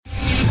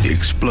The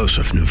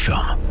explosive new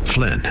film,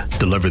 Flynn,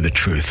 deliver the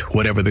truth,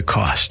 whatever the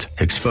cost,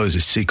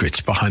 exposes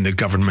secrets behind the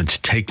government's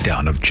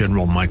takedown of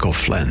General Michael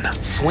Flynn.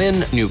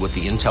 Flynn knew what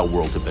the intel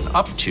world had been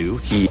up to.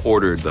 He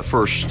ordered the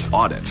first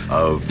audit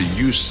of the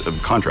use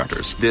of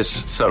contractors.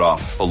 This set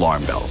off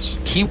alarm bells.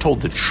 He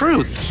told the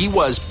truth. He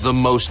was the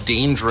most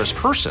dangerous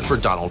person for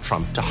Donald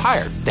Trump to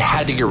hire. They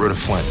had to get rid of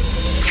Flynn.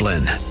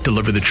 Flynn,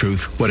 deliver the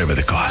truth, whatever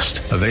the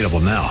cost. Available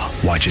now.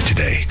 Watch it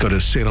today. Go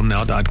to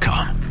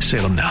salemnow.com.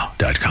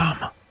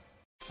 salemnow.com.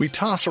 We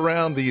toss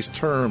around these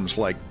terms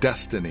like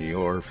destiny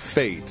or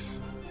fate,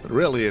 but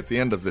really at the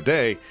end of the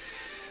day,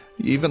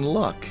 even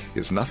luck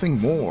is nothing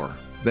more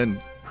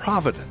than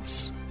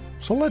providence.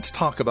 So let's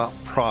talk about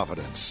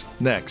providence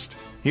next,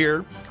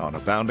 here on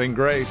Abounding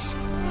Grace.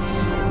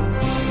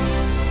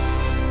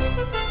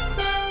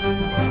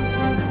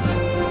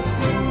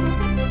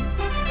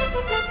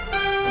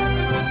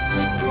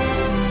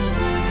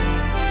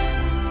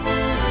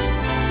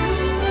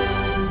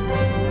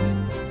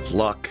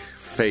 Luck,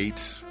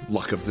 fate,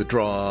 luck of the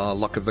draw,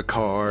 luck of the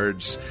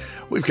cards.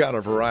 We've got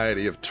a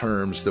variety of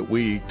terms that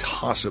we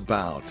toss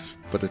about.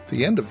 But at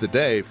the end of the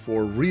day,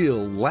 for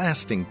real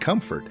lasting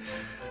comfort,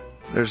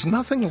 there's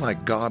nothing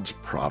like God's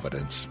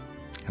providence.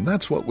 And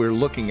that's what we're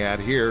looking at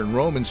here in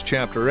Romans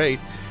chapter 8,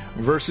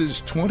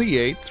 verses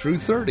 28 through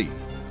 30,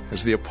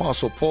 as the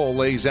Apostle Paul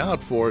lays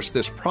out for us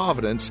this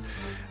providence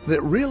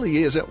that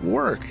really is at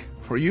work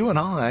for you and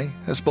I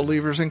as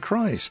believers in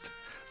Christ.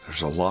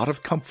 There's a lot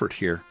of comfort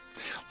here.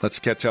 Let's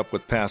catch up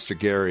with Pastor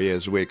Gary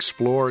as we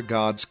explore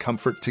God's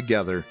comfort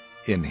together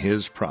in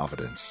His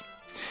providence.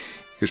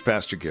 Here's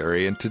Pastor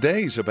Gary in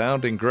today's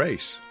Abounding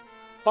Grace.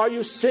 Are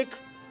you sick?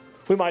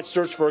 We might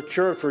search for a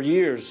cure for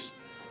years,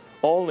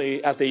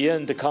 only at the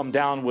end to come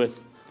down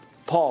with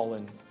Paul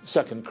in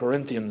 2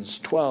 Corinthians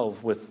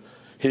 12 with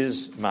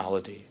his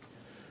malady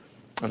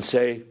and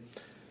say,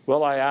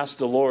 well, I asked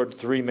the Lord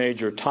 3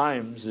 major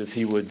times if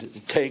He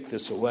would take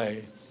this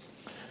away.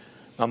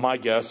 Now, my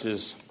guess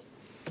is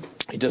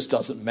He just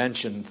doesn't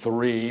mention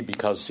 3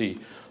 because He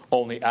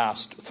only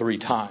asked 3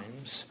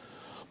 times,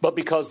 but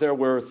because there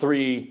were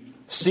 3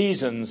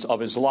 seasons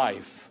of His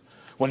life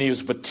when He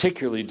was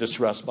particularly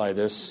distressed by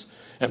this,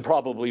 and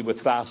probably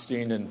with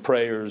fasting and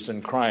prayers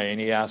and crying,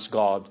 He asked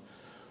God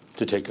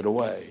to take it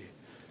away.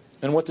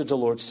 And what did the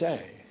Lord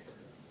say?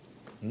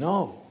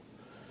 No,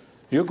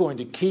 you're going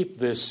to keep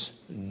this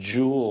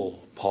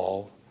jewel,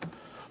 Paul.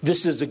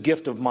 This is a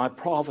gift of my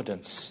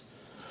providence,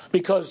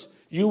 because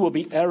you will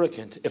be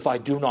arrogant if I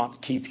do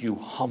not keep you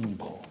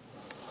humble.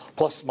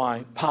 Plus, my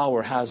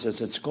power has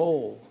as its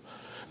goal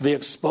the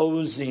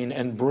exposing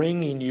and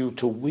bringing you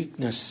to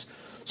weakness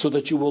so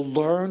that you will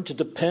learn to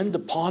depend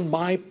upon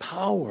my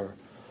power.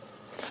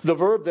 The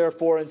verb,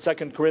 therefore, in 2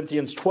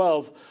 Corinthians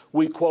 12,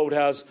 we quote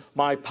as,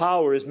 my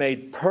power is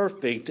made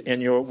perfect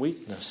in your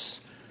weakness.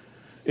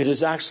 It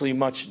is actually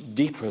much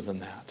deeper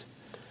than that.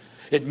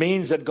 It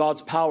means that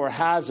God's power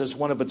has as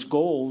one of its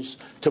goals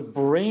to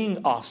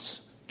bring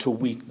us to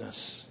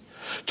weakness,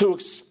 to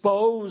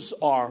expose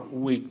our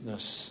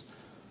weakness.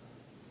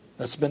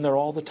 That's been there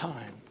all the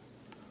time,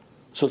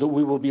 so that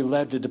we will be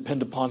led to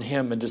depend upon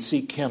Him and to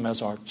seek Him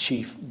as our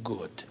chief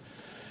good.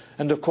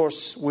 And of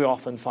course, we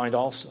often find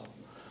also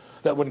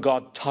that when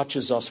God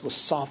touches us with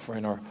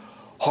suffering or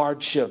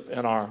hardship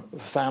in our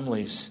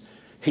families,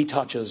 He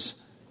touches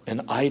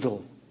an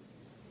idol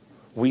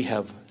we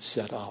have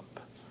set up.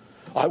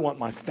 I want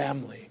my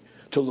family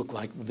to look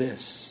like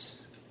this.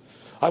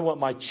 I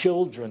want my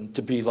children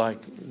to be like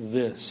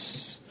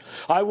this.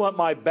 I want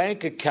my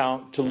bank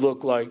account to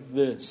look like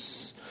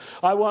this.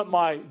 I want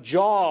my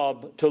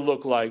job to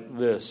look like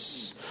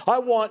this. I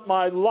want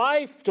my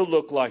life to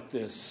look like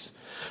this.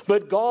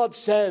 But God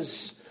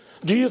says,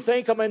 do you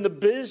think I'm in the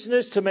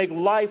business to make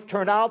life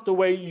turn out the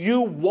way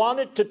you want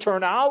it to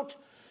turn out?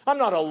 I'm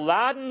not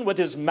Aladdin with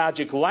his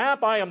magic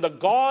lamp. I am the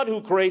God who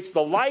creates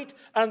the light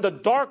and the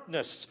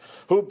darkness,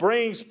 who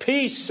brings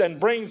peace and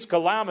brings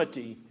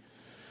calamity.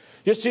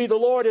 You see, the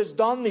Lord has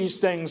done these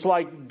things.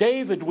 Like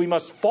David, we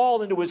must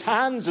fall into His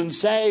hands and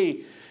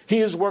say, He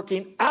is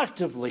working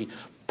actively,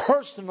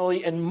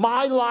 personally in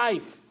my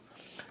life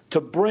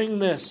to bring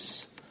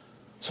this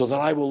so that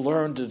I will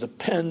learn to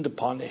depend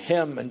upon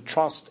Him and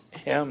trust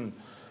Him.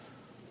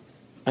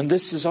 And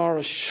this is our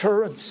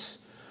assurance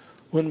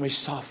when we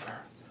suffer,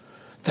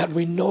 that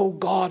we know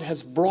God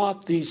has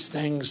brought these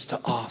things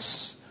to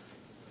us.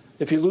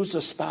 If you lose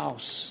a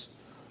spouse,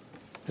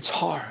 it's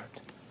hard.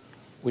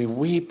 We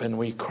weep and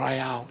we cry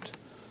out.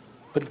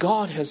 But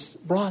God has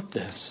brought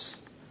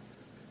this.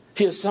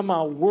 He is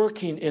somehow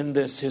working in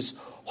this His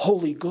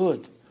holy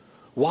good,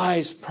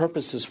 wise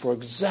purposes for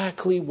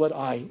exactly what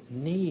I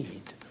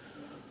need.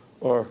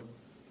 Or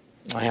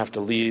I have to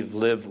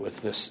live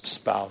with this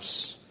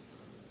spouse,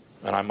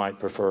 and I might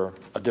prefer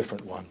a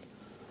different one.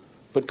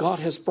 But God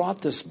has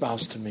brought this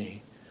spouse to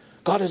me.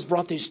 God has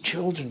brought these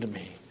children to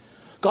me.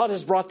 God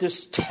has brought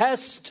this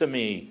test to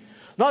me.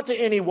 Not to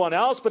anyone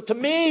else, but to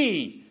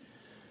me.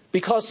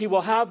 Because He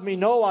will have me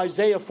know,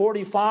 Isaiah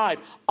 45,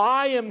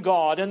 I am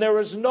God and there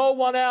is no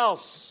one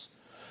else.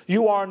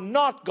 You are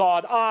not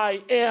God,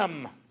 I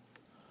am.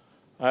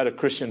 I had a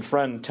Christian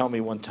friend tell me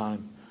one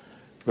time,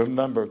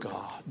 remember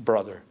God,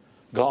 brother,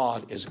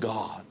 God is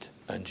God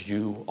and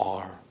you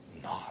are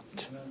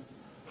not.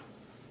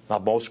 Now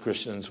most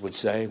Christians would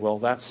say, well,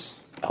 that's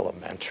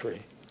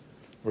elementary.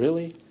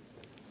 Really?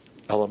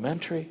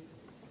 Elementary?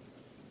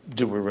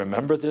 Do we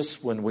remember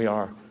this when we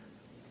are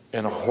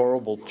in a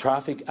horrible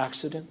traffic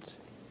accident?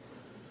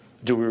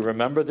 Do we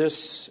remember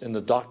this in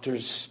the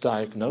doctor's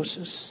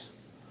diagnosis?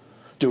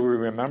 Do we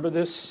remember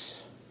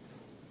this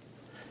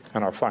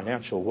in our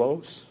financial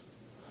woes?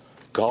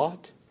 God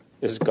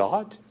is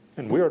God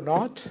and we are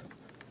not.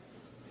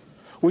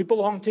 We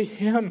belong to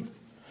Him.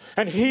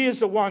 And He is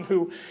the one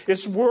who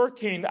is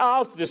working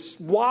out this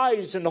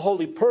wise and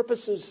holy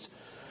purposes.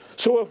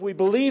 So if we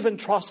believe and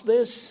trust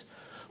this,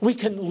 we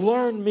can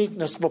learn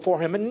meekness before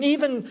Him and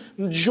even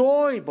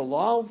joy,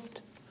 beloved.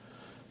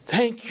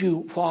 Thank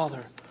you,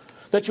 Father,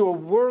 that you are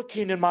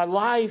working in my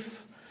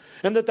life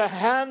and that the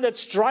hand that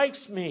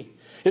strikes me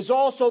is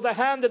also the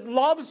hand that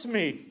loves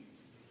me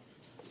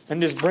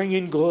and is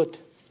bringing good.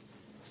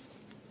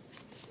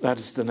 That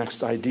is the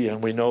next idea.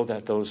 And we know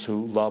that those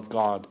who love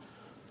God,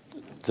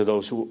 to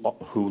those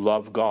who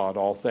love God,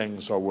 all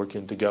things are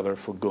working together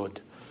for good.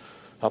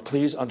 Now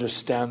please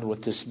understand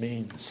what this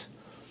means.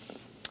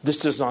 This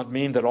does not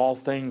mean that all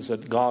things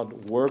that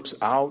God works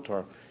out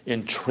are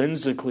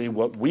intrinsically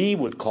what we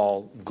would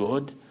call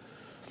good.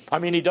 I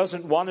mean, He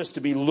doesn't want us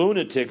to be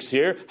lunatics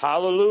here.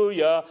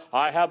 Hallelujah,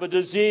 I have a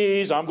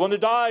disease, I'm going to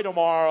die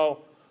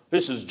tomorrow.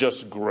 This is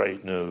just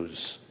great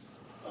news.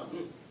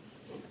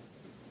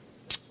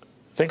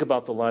 Think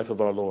about the life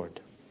of our Lord.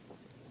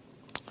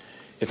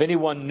 If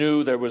anyone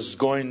knew there was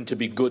going to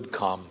be good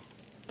come,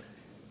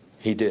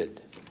 He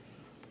did.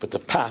 But the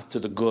path to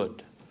the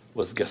good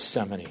was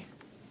Gethsemane,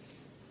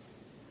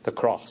 the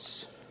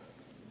cross.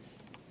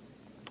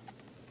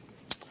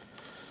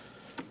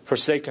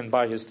 Forsaken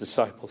by His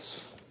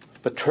disciples,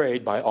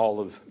 betrayed by all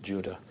of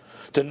Judah,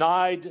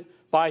 denied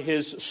by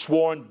His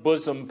sworn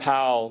bosom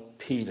pal,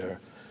 Peter.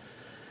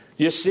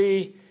 You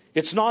see,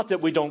 it's not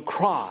that we don't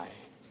cry.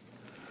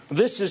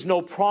 This is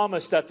no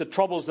promise that the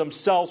troubles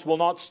themselves will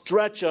not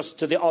stretch us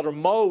to the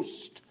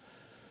uttermost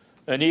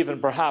and even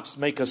perhaps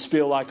make us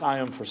feel like I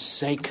am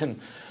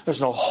forsaken.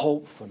 There's no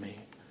hope for me.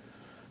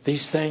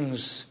 These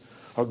things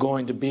are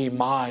going to be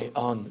my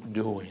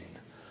undoing.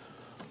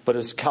 But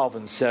as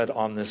Calvin said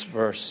on this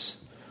verse,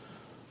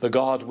 the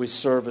God we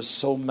serve is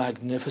so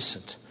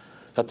magnificent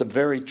that the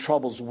very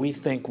troubles we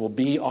think will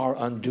be our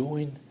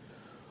undoing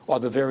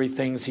are the very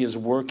things He is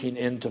working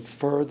in to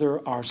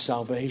further our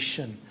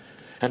salvation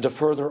and to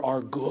further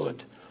our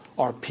good,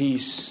 our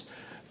peace,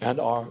 and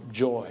our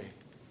joy.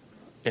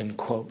 End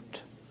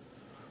quote.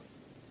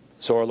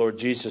 So our Lord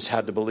Jesus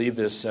had to believe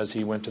this as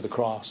He went to the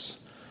cross,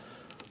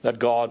 that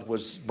God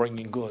was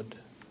bringing good.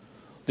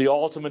 The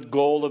ultimate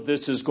goal of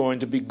this is going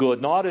to be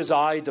good, not as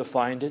I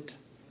defined it.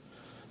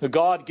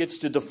 God gets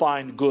to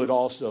define good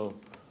also,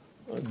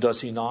 does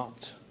He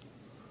not?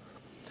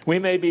 We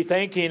may be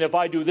thinking, if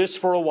I do this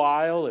for a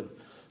while and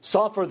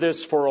suffer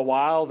this for a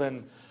while,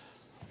 then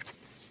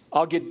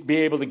I'll be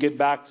able to get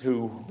back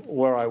to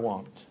where I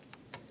want.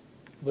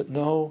 But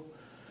no,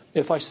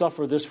 if I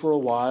suffer this for a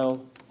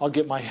while, I'll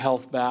get my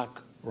health back,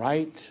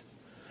 right?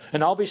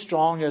 And I'll be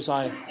strong as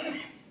I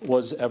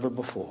was ever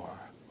before.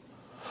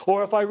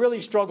 Or if I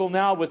really struggle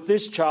now with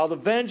this child,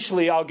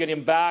 eventually I'll get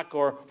him back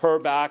or her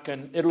back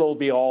and it'll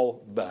be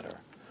all better.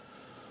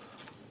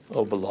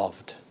 Oh,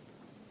 beloved,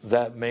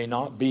 that may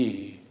not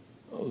be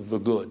the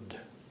good.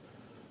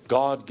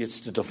 God gets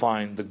to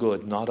define the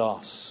good, not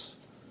us.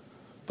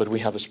 But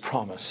we have His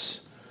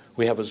promise.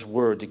 We have His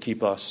word to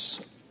keep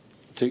us,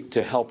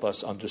 to help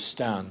us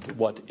understand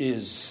what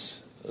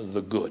is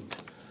the good.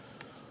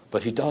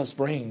 But He does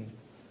bring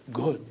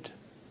good.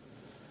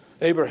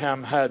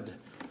 Abraham had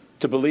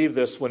to believe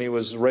this when he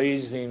was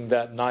raising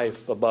that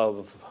knife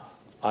above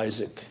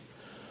Isaac.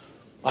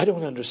 I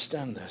don't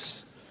understand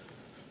this.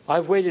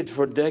 I've waited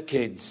for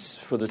decades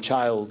for the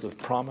child of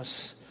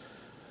promise.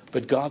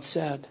 But God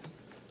said,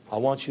 I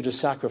want you to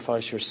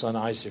sacrifice your son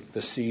Isaac,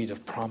 the seed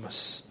of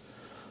promise.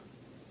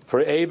 For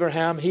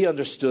Abraham, he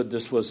understood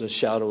this was a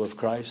shadow of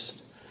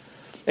Christ.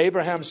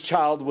 Abraham's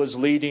child was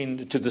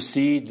leading to the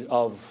seed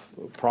of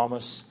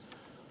promise.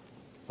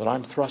 But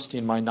I'm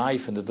thrusting my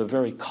knife into the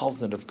very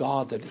covenant of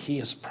God that He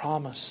has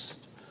promised.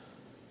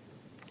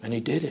 And He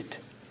did it.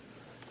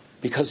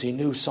 Because He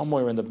knew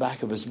somewhere in the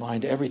back of his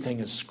mind, everything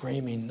is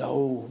screaming,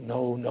 no,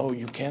 no, no,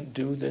 you can't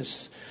do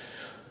this.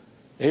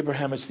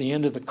 Abraham, it's the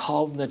end of the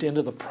covenant, end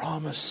of the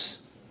promise.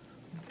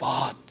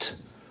 But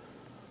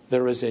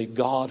there is a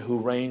God who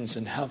reigns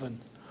in heaven,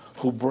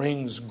 who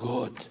brings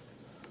good.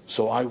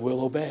 So I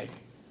will obey,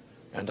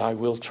 and I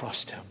will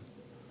trust Him.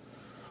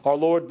 Our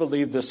Lord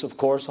believed this, of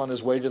course, on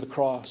His way to the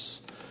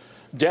cross.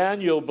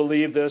 Daniel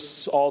believed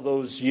this all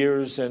those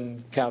years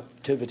in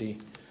captivity.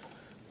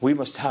 We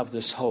must have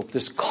this hope,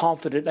 this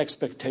confident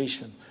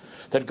expectation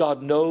that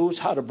God knows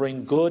how to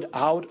bring good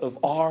out of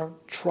our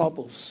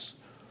troubles.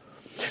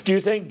 Do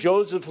you think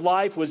Joseph's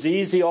life was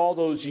easy all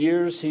those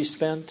years he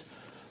spent,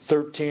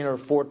 13 or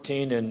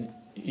 14 in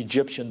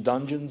Egyptian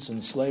dungeons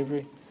and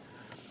slavery?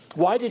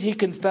 Why did he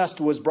confess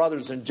to his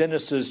brothers in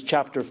Genesis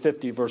chapter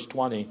 50, verse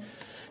 20?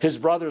 His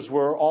brothers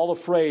were all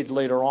afraid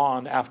later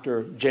on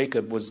after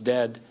Jacob was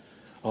dead.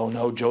 Oh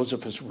no,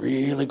 Joseph is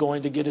really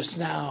going to get us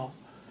now.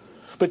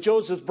 But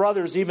Joseph's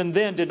brothers even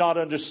then did not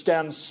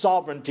understand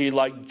sovereignty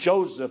like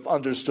Joseph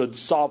understood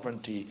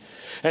sovereignty.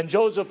 And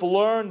Joseph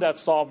learned that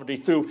sovereignty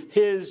through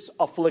his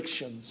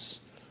afflictions.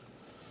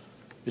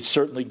 It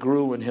certainly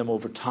grew in him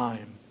over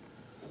time.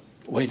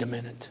 Wait a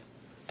minute.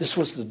 This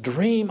was the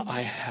dream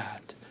I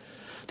had.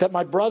 That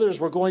my brothers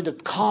were going to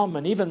come,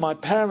 and even my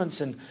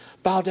parents, and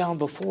bow down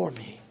before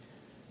me.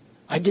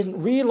 I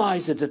didn't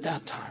realize it at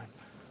that time.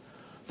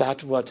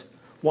 That what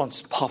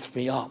once puffed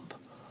me up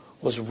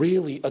was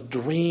really a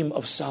dream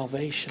of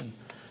salvation.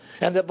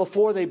 And that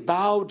before they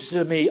bowed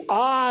to me,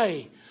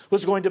 I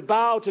was going to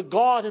bow to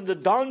God in the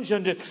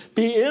dungeon and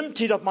be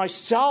emptied of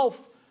myself.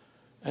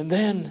 And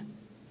then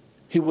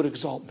he would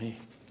exalt me.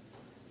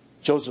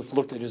 Joseph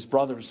looked at his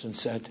brothers and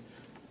said,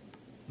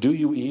 "Do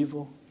you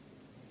evil?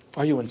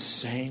 Are you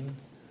insane?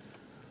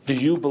 Do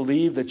you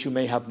believe that you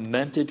may have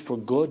meant it for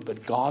good,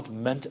 but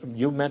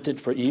you meant it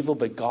for evil,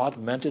 but God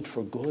meant it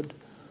for good?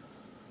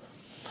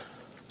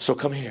 So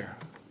come here.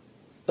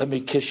 Let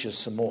me kiss you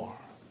some more.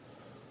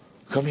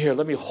 Come here,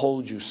 let me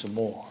hold you some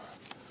more.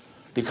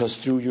 Because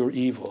through your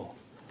evil,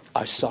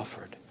 I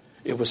suffered.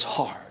 It was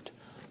hard,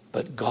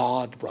 but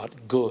God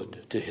brought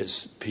good to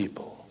his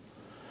people."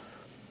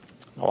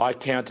 Now, I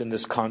can't in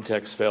this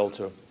context fail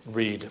to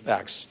read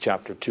Acts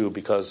chapter 2,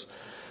 because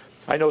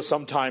I know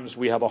sometimes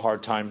we have a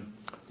hard time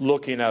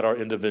looking at our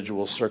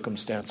individual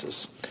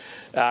circumstances.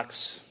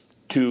 Acts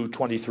 2,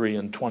 23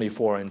 and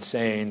 24, and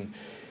saying,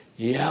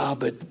 yeah,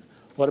 but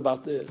what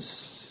about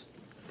this?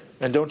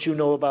 And don't you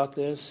know about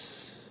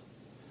this?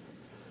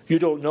 You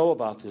don't know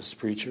about this,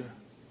 preacher.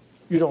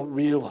 You don't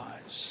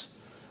realize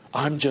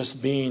I'm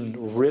just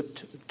being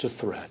ripped to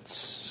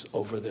threads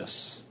over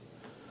this.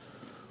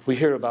 We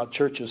hear about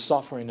churches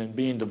suffering and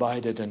being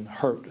divided and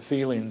hurt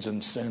feelings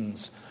and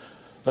sins.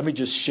 Let me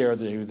just share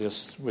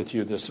with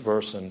you this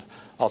verse, and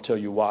I'll tell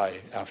you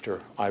why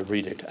after I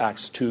read it.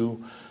 Acts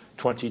 2,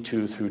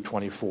 22 through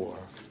 24.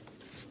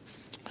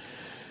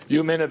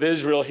 You men of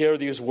Israel, hear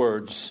these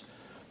words.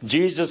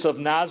 Jesus of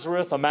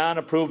Nazareth, a man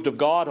approved of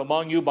God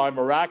among you by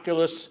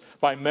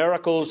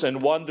miracles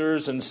and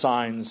wonders and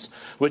signs,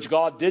 which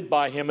God did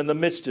by him in the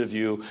midst of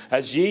you,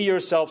 as ye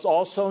yourselves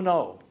also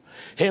know.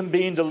 Him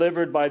being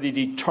delivered by the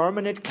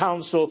determinate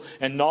counsel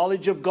and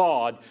knowledge of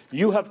God,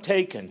 you have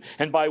taken,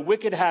 and by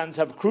wicked hands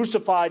have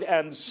crucified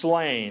and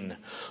slain,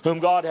 whom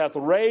God hath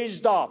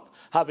raised up,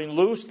 having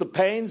loosed the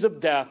pains of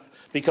death,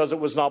 because it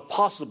was not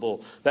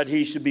possible that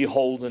he should be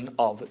holden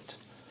of it.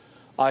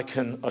 I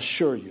can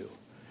assure you,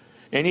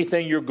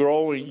 anything you're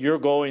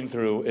going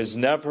through is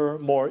never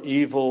more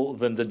evil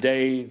than the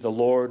day the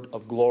Lord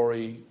of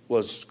glory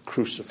was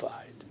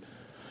crucified.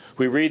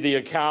 We read the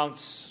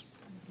accounts.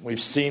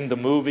 We've seen the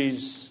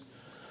movies.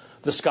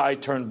 The sky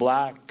turned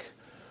black.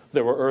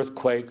 There were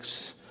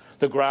earthquakes.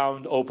 The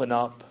ground opened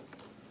up.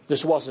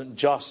 This wasn't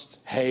just,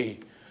 hey,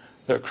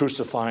 they're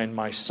crucifying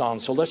my son,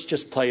 so let's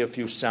just play a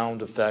few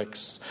sound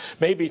effects.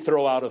 Maybe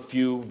throw out a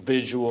few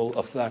visual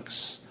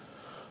effects.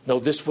 No,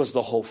 this was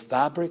the whole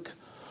fabric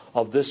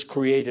of this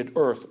created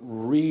earth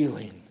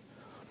reeling,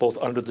 both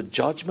under the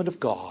judgment of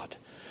God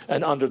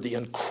and under the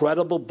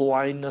incredible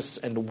blindness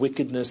and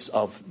wickedness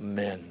of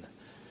men.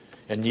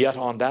 And yet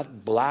on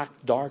that black,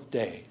 dark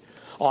day,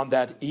 on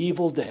that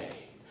evil day,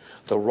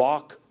 the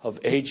rock of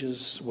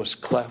ages was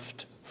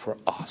cleft for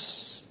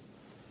us.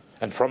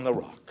 And from the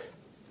rock,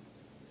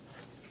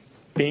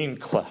 being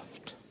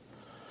cleft,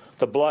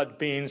 the blood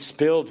being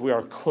spilled, we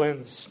are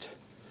cleansed.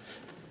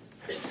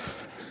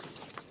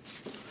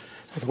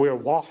 And we are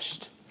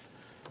washed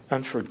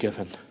and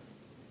forgiven.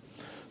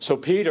 So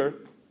Peter,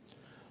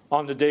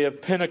 on the day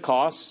of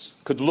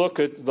Pentecost, could look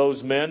at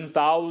those men,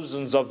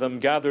 thousands of them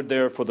gathered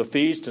there for the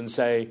feast, and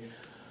say,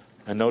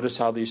 and notice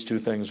how these two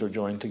things are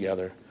joined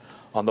together.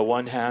 On the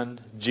one hand,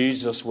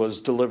 Jesus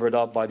was delivered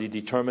up by the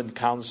determined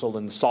counsel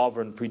and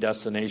sovereign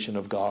predestination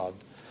of God.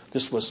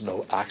 This was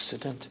no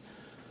accident,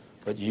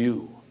 but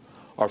you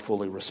are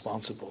fully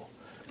responsible.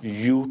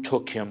 You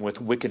took him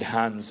with wicked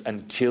hands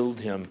and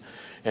killed him.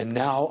 And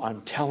now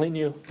I'm telling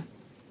you,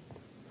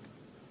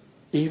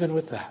 even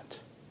with that,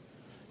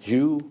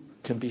 you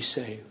can be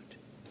saved,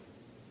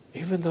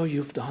 even though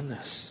you've done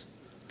this.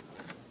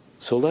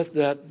 So let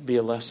that be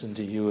a lesson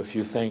to you if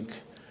you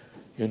think,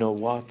 you know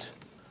what,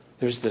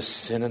 there's this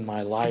sin in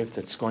my life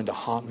that's going to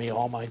haunt me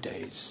all my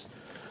days.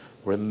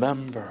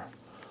 Remember,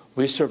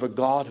 we serve a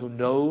God who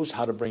knows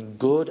how to bring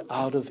good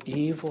out of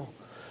evil,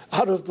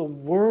 out of the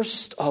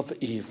worst of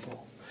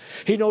evil.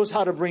 He knows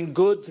how to bring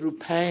good through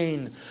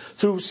pain,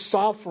 through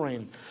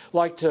suffering,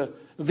 like to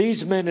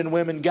these men and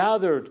women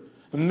gathered,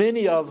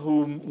 many of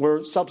whom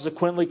were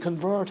subsequently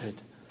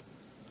converted.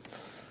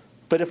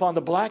 But if on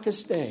the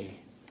blackest day,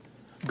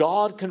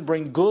 God can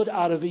bring good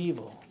out of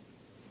evil,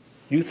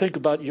 you think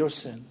about your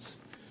sins.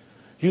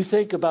 You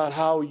think about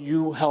how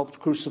you helped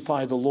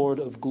crucify the Lord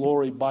of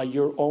glory by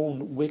your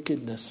own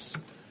wickedness.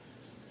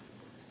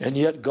 And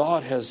yet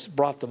God has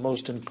brought the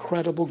most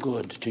incredible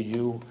good to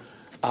you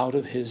out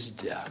of his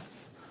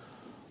death.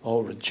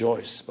 Oh,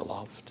 rejoice,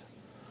 beloved.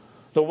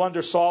 No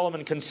wonder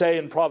Solomon can say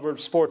in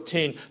Proverbs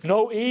 14,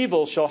 no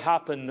evil shall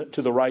happen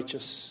to the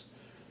righteous.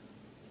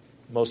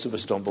 Most of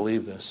us don't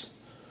believe this.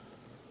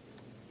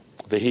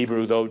 The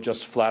Hebrew, though,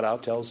 just flat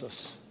out tells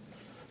us,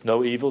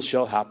 no evil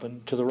shall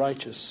happen to the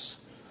righteous.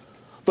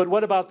 But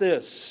what about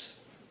this?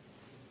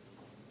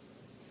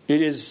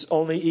 It is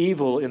only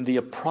evil in the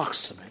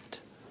approximate.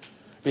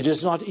 It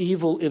is not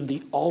evil in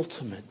the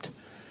ultimate.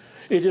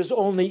 It is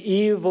only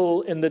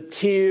evil in the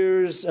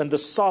tears and the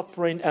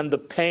suffering and the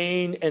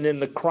pain and in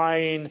the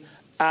crying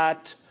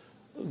at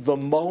the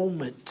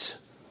moment.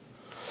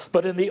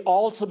 But in the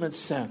ultimate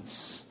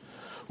sense,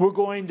 we're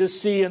going to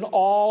see in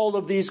all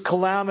of these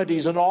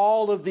calamities and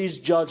all of these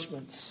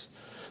judgments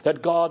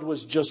that God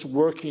was just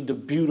working to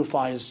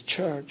beautify his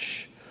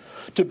church,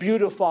 to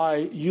beautify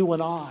you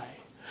and I,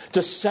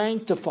 to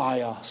sanctify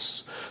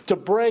us, to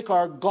break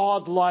our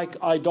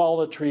godlike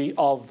idolatry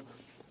of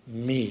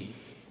me,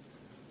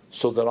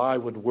 so that I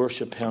would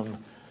worship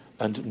him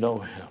and know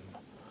him.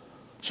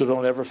 So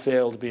don't ever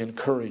fail to be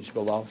encouraged,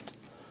 beloved.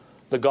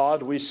 The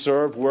God we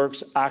serve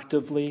works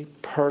actively,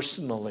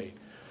 personally,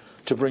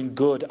 to bring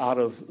good out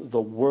of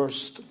the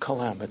worst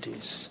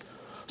calamities.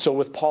 So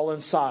with Paul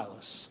and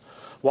Silas,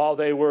 while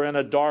they were in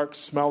a dark,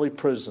 smelly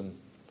prison,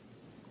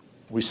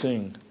 we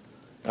sing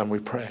and we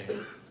pray.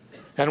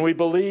 And we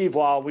believe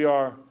while we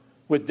are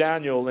with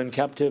Daniel in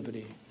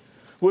captivity.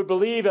 We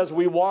believe as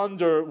we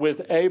wander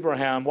with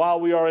Abraham, while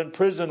we are in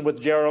prison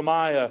with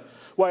Jeremiah,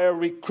 while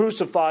we are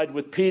crucified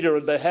with Peter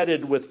and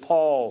beheaded with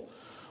Paul.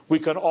 We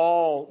can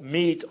all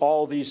meet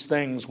all these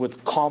things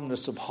with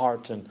calmness of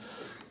heart and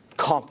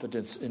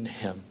confidence in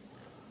him.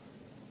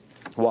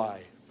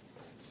 Why?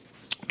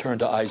 Turn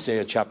to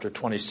Isaiah chapter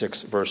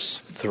 26, verse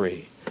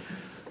 3.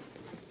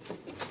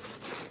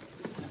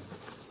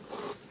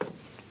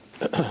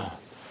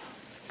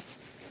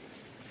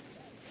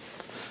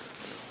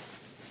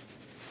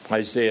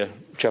 Isaiah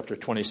chapter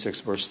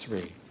 26, verse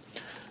 3.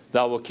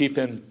 Thou wilt keep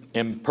him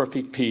in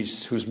perfect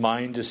peace, whose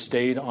mind is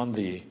stayed on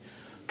thee.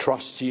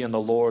 Trust ye in the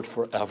Lord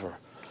forever,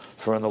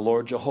 for in the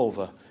Lord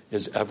Jehovah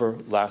is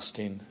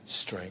everlasting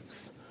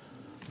strength.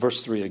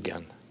 Verse 3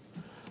 again.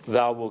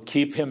 Thou wilt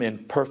keep him in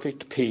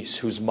perfect peace,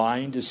 whose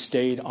mind is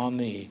stayed on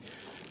thee,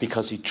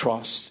 because he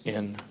trusts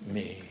in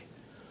me.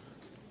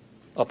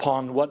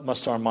 Upon what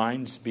must our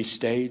minds be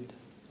stayed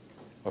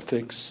or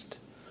fixed?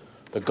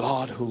 The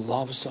God who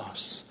loves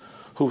us,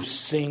 who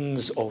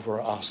sings over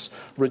us,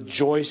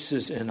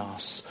 rejoices in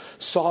us,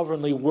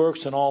 sovereignly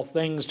works in all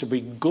things to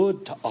be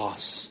good to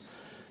us,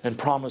 and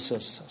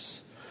promises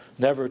us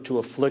never to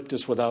afflict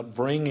us without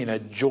bringing a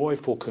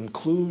joyful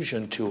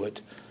conclusion to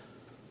it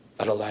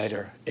at a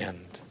later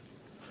end.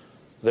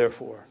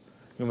 Therefore,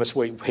 we must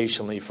wait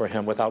patiently for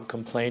him without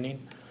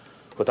complaining,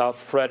 without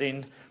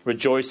fretting,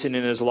 rejoicing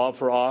in his love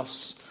for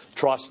us,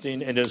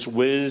 trusting in his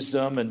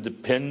wisdom and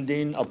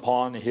depending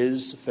upon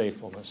his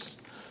faithfulness.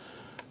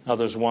 Now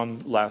there's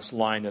one last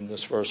line in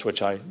this verse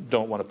which I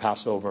don't want to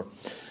pass over,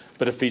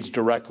 but it feeds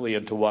directly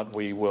into what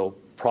we will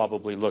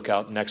probably look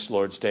at next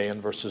Lord's Day in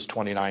verses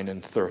 29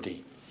 and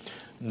 30.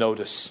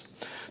 Notice,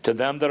 to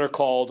them that are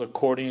called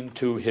according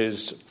to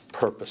his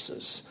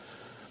purposes.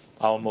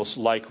 I'll most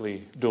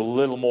likely do a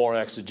little more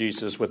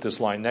exegesis with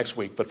this line next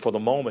week, but for the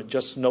moment,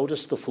 just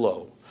notice the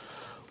flow.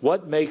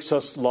 What makes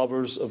us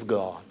lovers of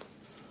God?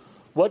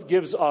 What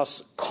gives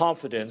us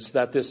confidence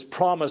that this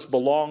promise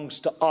belongs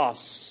to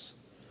us?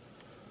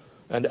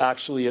 And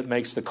actually, it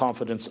makes the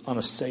confidence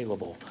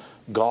unassailable.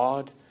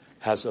 God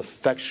has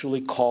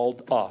effectually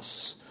called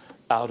us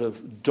out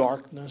of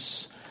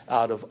darkness,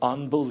 out of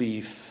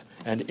unbelief,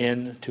 and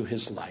into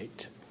his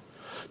light.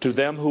 To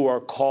them who are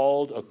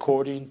called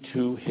according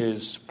to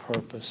his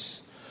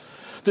purpose.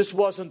 This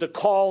wasn't a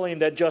calling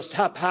that just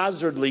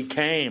haphazardly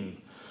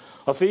came.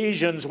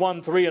 Ephesians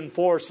 1, 3, and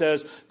 4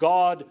 says,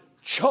 God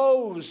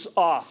chose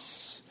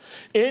us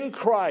in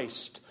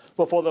Christ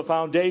before the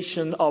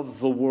foundation of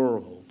the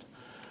world.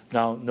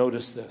 Now,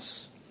 notice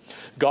this.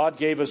 God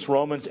gave us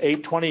Romans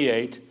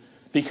 8:28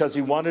 because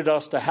he wanted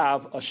us to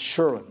have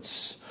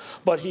assurance.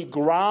 But he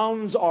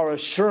grounds our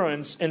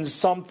assurance in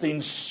something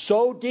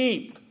so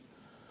deep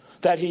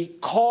that he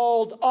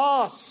called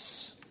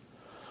us.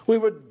 We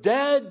were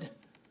dead.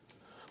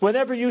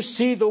 Whenever you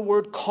see the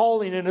word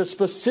calling in a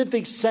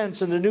specific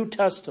sense in the New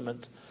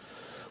Testament,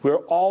 we're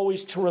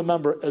always to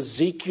remember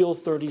Ezekiel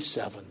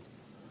 37,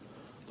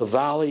 the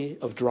valley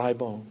of dry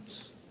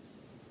bones.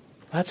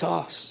 That's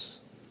us.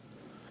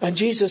 And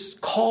Jesus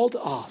called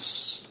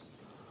us.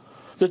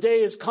 The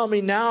day is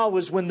coming now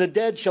is when the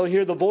dead shall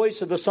hear the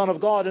voice of the Son of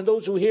God, and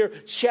those who hear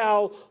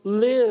shall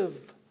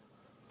live.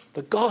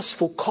 The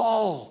gospel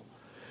call.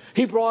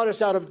 He brought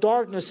us out of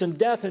darkness and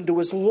death into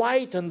his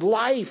light and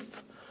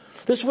life.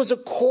 This was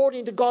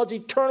according to God's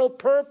eternal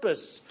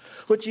purpose,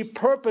 which he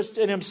purposed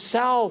in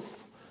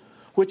himself,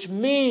 which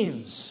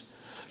means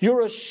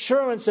your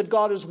assurance that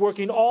God is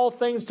working all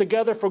things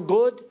together for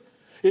good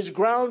is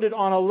grounded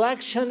on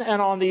election and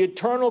on the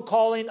eternal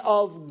calling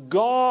of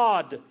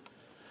God.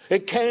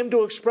 It came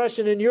to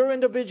expression in your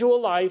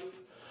individual life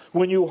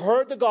when you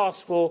heard the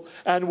gospel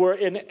and were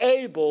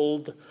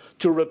enabled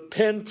to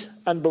repent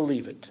and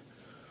believe it.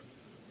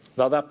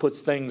 Now that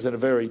puts things in a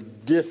very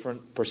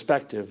different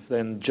perspective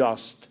than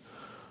just,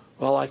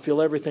 well, I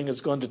feel everything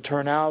is going to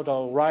turn out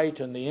all right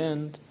in the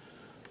end.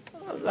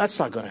 That's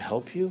not going to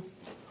help you.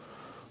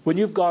 When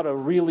you've got a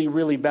really,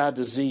 really bad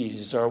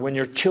disease, or when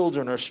your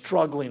children are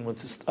struggling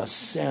with a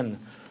sin,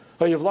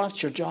 or you've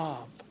lost your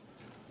job,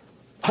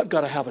 I've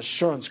got to have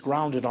assurance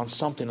grounded on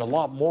something a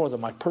lot more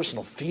than my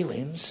personal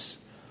feelings.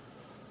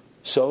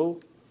 So,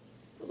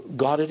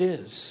 God it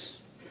is.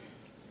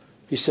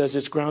 He says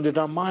it's grounded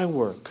on my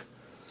work,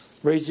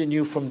 raising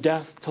you from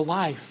death to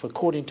life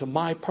according to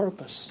my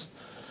purpose.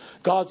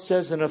 God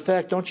says, in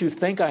effect, don't you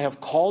think I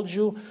have called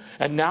you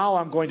and now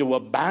I'm going to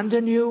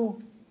abandon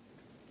you?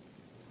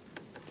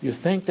 You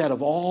think that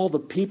of all the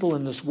people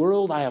in this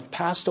world I have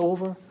passed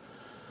over,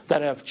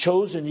 that I have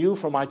chosen you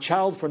for my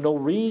child for no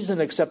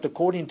reason except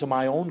according to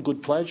my own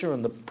good pleasure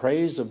and the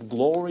praise of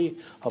glory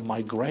of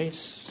my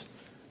grace?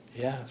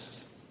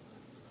 Yes.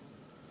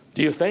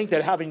 Do you think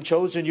that having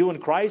chosen you in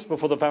Christ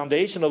before the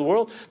foundation of the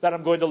world, that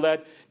I'm going to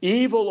let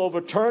evil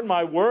overturn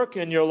my work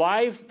in your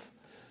life?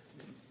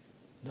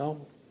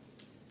 No.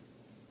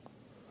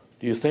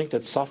 Do you think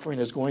that suffering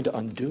is going to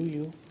undo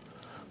you?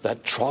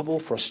 That trouble,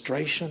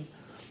 frustration,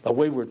 a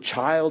wayward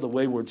child, a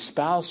wayward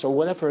spouse, or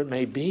whatever it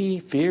may be,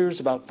 fears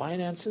about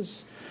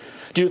finances?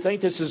 Do you think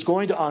this is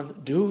going to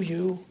undo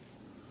you?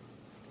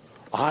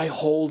 I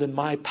hold in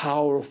my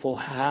powerful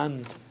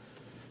hand,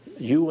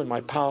 you in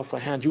my powerful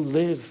hand, you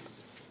live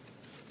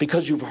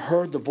because you've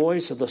heard the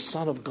voice of the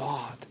Son of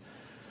God,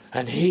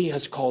 and He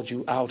has called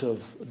you out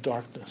of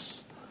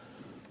darkness.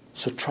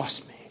 So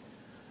trust me.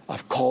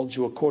 I've called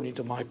you according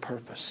to my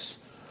purpose.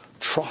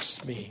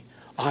 Trust me.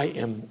 I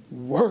am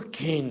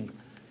working.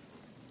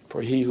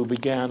 For He who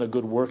began a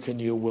good work in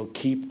you will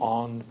keep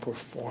on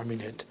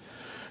performing it.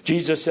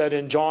 Jesus said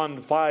in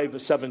John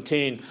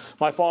 5:17,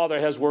 my Father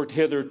has worked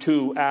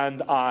hitherto,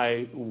 and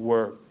I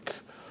work.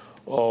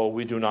 Oh,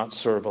 we do not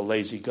serve a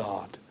lazy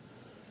God.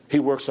 He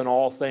works in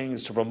all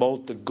things to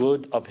promote the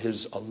good of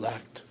His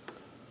elect.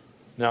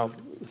 Now,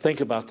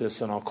 think about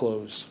this and I'll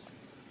close.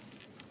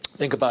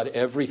 Think about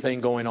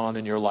everything going on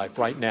in your life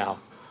right now.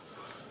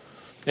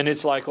 And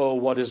it's like, oh,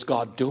 what is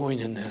God doing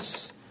in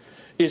this?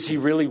 Is He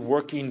really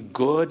working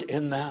good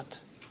in that?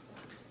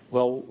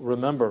 Well,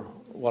 remember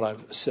what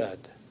I've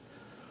said.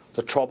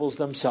 The troubles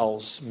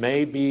themselves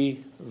may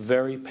be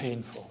very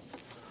painful.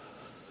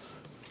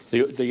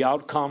 The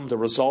outcome, the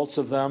results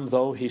of them,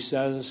 though, He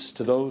says,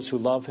 to those who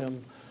love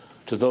Him,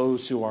 to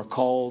those who are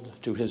called,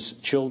 to His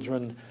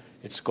children,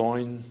 it's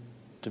going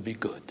to be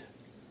good.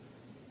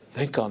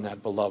 Think on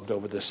that, beloved,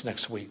 over this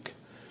next week.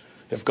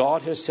 If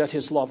God has set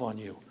His love on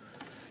you,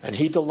 and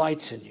He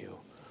delights in you,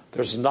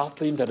 there's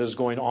nothing that is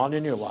going on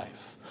in your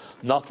life,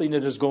 nothing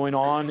that is going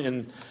on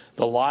in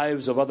the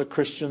lives of other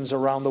Christians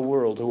around the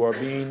world who are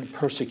being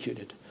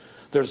persecuted.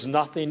 There's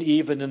nothing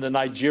even in the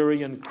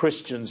Nigerian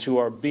Christians who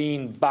are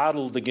being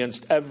battled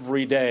against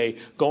every day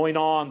going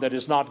on that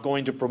is not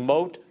going to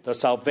promote the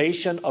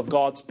salvation of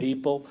God's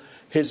people,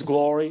 His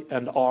glory,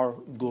 and our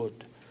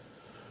good.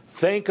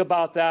 Think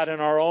about that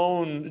in our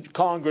own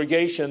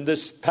congregation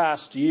this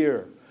past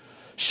year.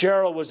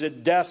 Cheryl was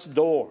at death's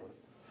door.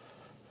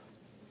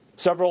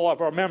 Several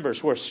of our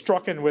members were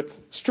stricken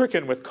with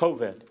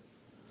COVID.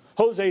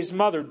 Jose's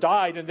mother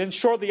died, and then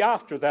shortly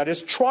after that,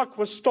 his truck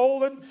was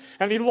stolen,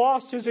 and he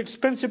lost his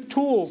expensive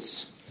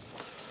tools.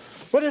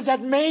 What has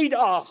that made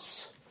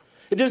us?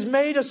 It has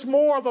made us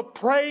more of a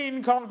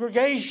praying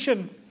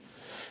congregation.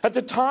 At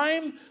the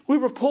time, we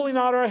were pulling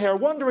out our hair,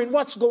 wondering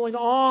what's going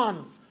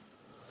on.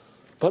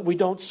 But we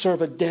don't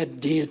serve a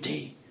dead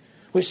deity.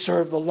 We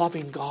serve the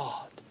loving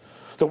God.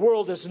 The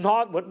world is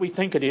not what we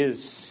think it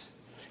is.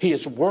 He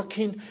is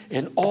working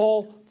in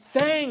all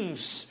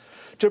things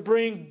to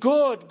bring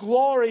good,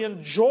 glory,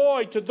 and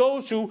joy to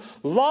those who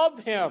love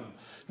Him.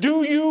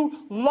 Do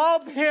you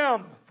love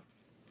Him?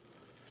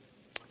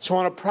 So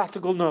on a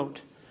practical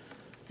note,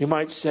 you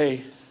might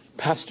say,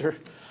 Pastor,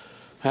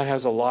 that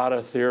has a lot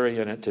of theory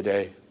in it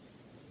today.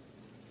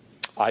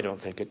 I don't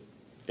think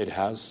it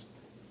has.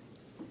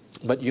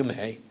 But you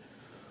may.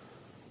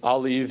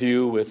 I'll leave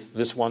you with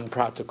this one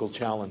practical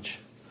challenge.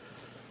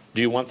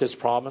 Do you want this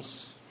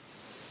promise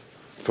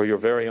for your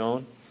very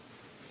own?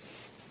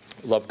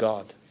 Love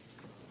God.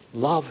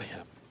 Love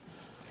Him.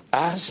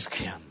 Ask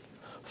Him,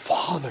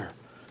 Father,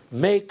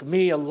 make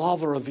me a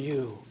lover of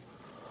you.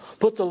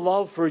 Put the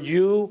love for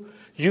you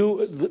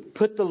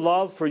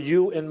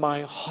in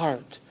my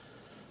heart.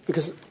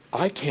 Because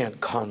I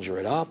can't conjure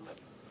it up.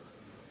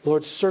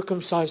 Lord,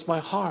 circumcise my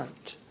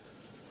heart.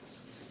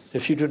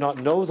 If you do not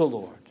know the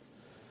Lord,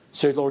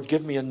 say, Lord,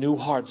 give me a new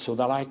heart so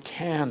that I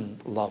can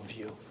love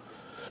you.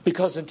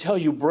 Because until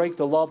you break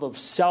the love of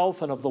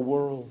self and of the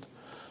world,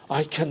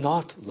 I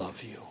cannot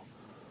love you.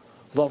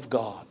 Love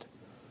God.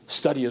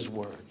 Study His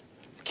Word.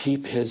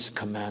 Keep His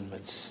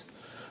commandments.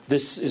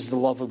 This is the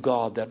love of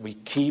God, that we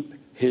keep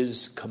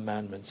His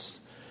commandments.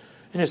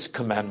 And His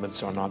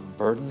commandments are not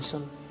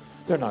burdensome.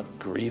 They're not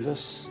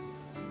grievous.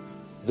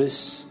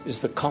 This is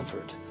the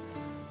comfort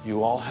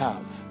you all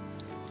have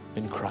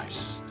in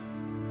Christ.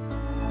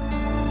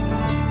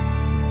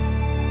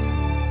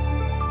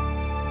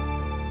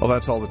 Well,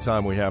 that's all the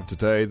time we have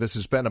today. This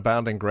has been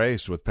Abounding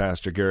Grace with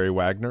Pastor Gary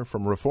Wagner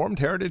from Reformed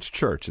Heritage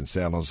Church in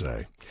San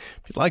Jose.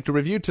 If you'd like to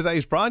review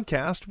today's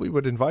broadcast, we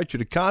would invite you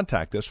to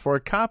contact us for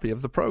a copy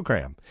of the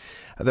program.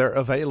 They're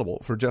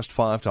available for just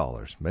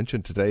 $5.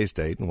 Mention today's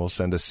date and we'll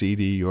send a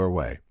CD your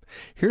way.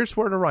 Here's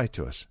where to write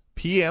to us.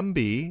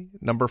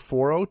 PMB number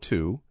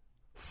 402,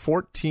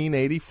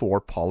 1484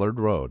 Pollard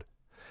Road.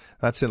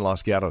 That's in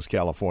Los Gatos,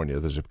 California.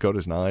 The zip code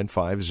is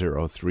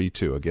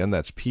 95032. Again,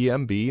 that's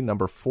PMB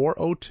number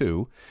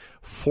 402,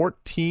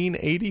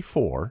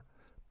 1484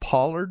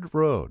 Pollard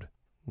Road.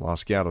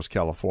 Los Gatos,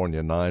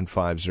 California,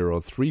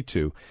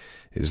 95032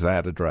 is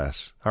that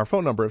address. Our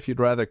phone number, if you'd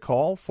rather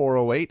call,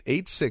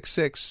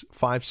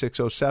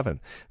 408-866-5607.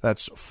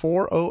 That's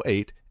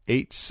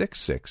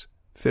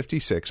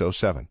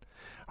 408-866-5607.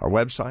 Our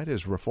website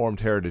is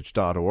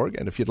reformedheritage.org,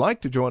 and if you'd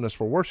like to join us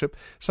for worship,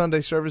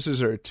 Sunday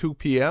services are at 2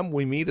 p.m.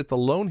 We meet at the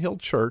Lone Hill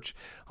Church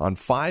on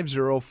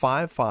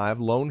 5055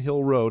 Lone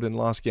Hill Road in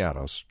Los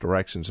Gatos.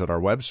 Directions at our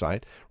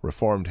website,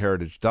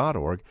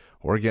 reformedheritage.org,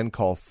 or again,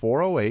 call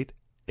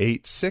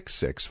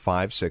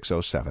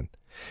 408-866-5607.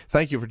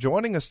 Thank you for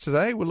joining us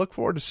today. We look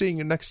forward to seeing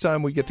you next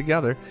time we get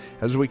together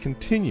as we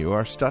continue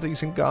our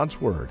studies in God's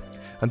Word.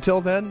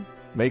 Until then,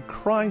 may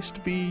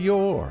Christ be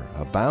your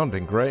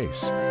abounding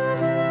grace.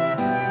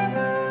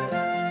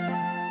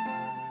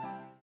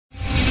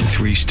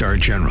 3-star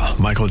General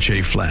Michael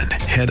J. Flynn,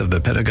 head of the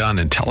Pentagon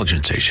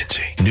Intelligence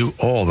Agency, knew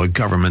all the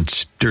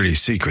government's dirty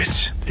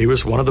secrets. He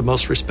was one of the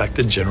most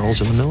respected generals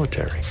in the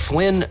military.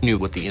 Flynn knew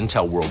what the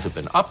intel world had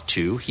been up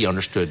to. He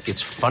understood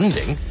its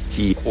funding.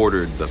 He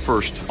ordered the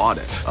first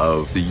audit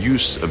of the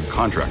use of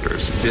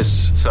contractors.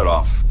 This set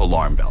off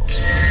alarm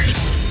bells.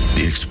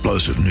 The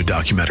explosive new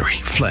documentary,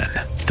 Flynn,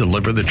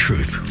 Deliver the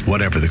Truth,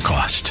 Whatever the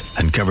Cost,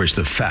 uncovers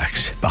the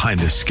facts behind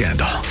this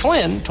scandal.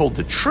 Flynn told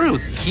the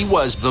truth. He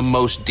was the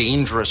most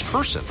dangerous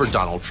person for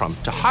Donald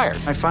Trump to hire.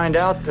 I find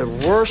out the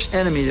worst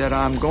enemy that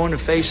I'm going to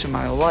face in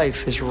my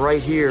life is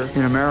right here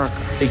in America.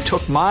 They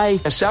took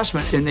my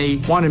assessment and they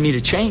wanted me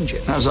to change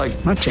it. And I was like,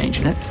 I'm not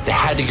changing it. They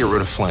had to get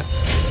rid of Flynn.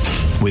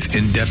 With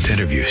in-depth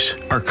interviews,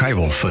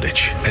 archival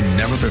footage, and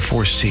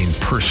never-before-seen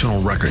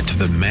personal records of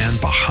the man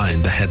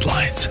behind the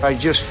headlines. I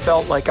just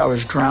felt like I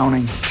was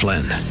drowning.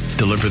 Flynn,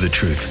 Deliver the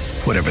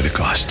Truth, Whatever the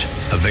Cost.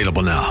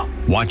 Available now.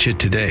 Watch it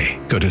today.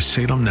 Go to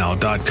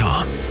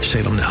salemnow.com.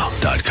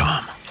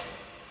 salemnow.com.